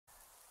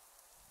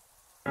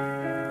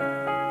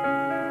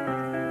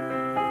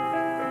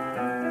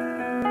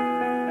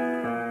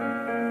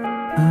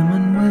I'm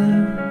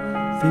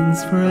unwell,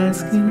 thanks for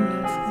asking.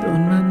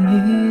 Don't mind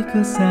me,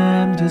 cause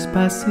I'm just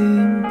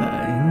passing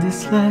by in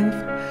this life.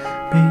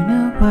 Been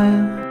a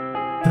while,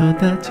 thought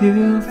that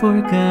you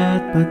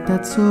forgot, but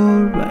that's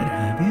alright.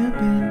 Have you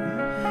been?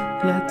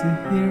 Glad to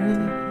hear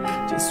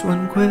it. Just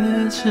one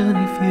question,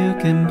 if you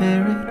can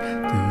bear it.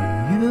 Do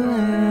you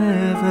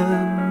ever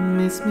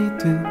miss me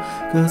too?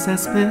 Cause I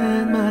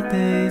spend my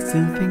days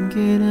still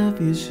thinking of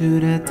you.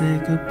 Should I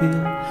take a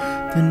pill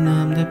to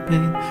numb the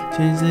pain?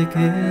 Change the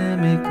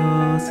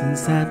chemicals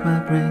inside my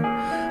brain.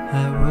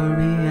 I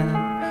worry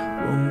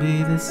I won't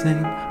be the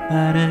same,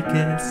 but I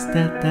guess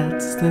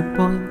that's the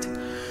point.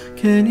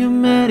 Can you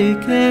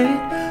medicate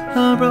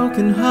a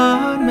broken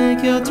heart?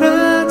 Make your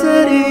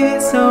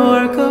tragedies a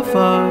work of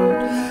art.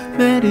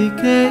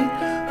 Medicate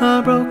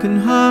a broken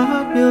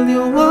heart. Build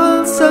your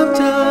walls up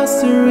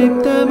just to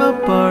rip them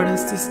apart.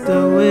 Is this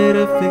the way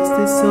to fix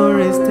this, or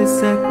is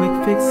this a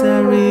quick fix? I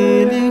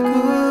really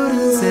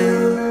couldn't say.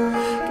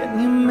 Can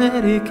you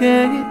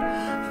medicate,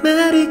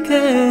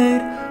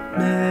 medicate,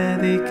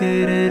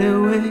 medicate it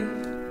away?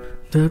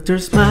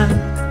 Doctors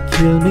might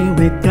kill me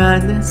with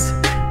kindness,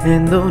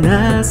 and don't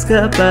ask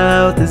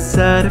about the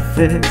side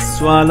effects.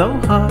 Swallow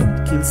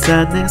hard, kill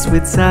sadness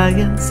with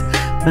science,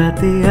 but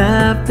the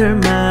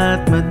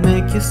aftermath might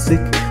make you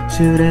sick.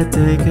 Should I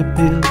take a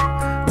pill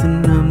to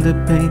numb the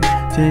pain?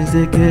 Change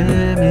the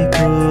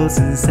chemicals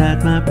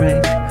inside my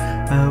brain.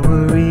 I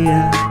worry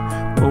I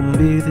won't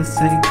be the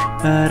same,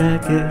 but I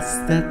guess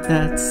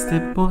that's the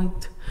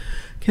point.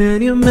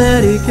 Can you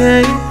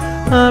medicate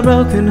a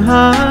broken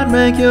heart?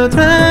 Make your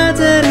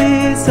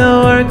tragedies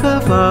a work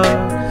of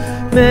art.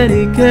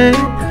 Medicate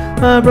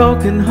a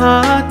broken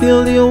heart.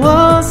 Build your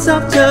walls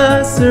up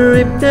just to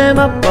rip them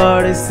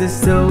apart. Is this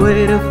the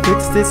way to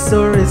fix this,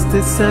 or is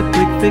this a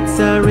quick fix?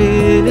 I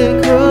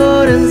really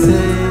couldn't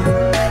say.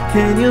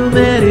 Can you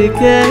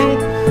medicate,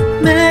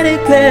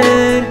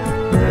 medicate,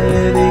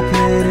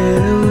 medicate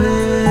it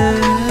away?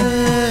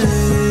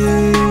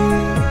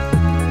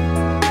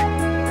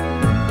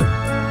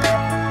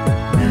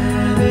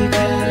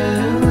 Medicate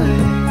it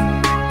away.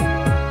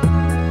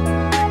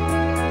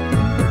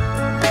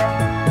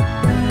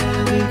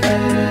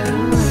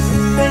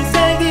 They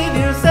say give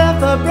yourself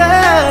a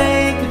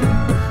break.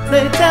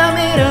 They tell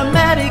me to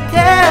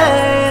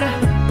medicate.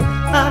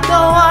 I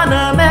don't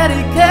wanna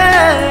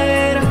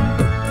medicate.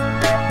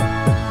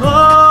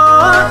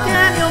 Oh,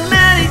 can you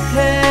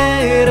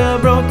medicate a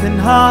broken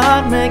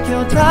heart? Make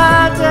your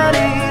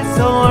tragedies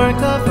a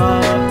work of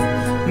art.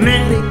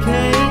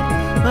 Medicate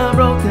a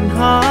broken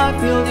heart.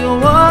 Build your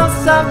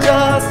walls up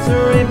just to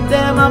rip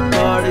them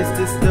apart. Is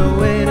this the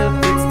way to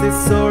fix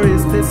this, or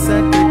is this a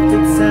quick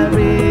fix? I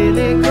really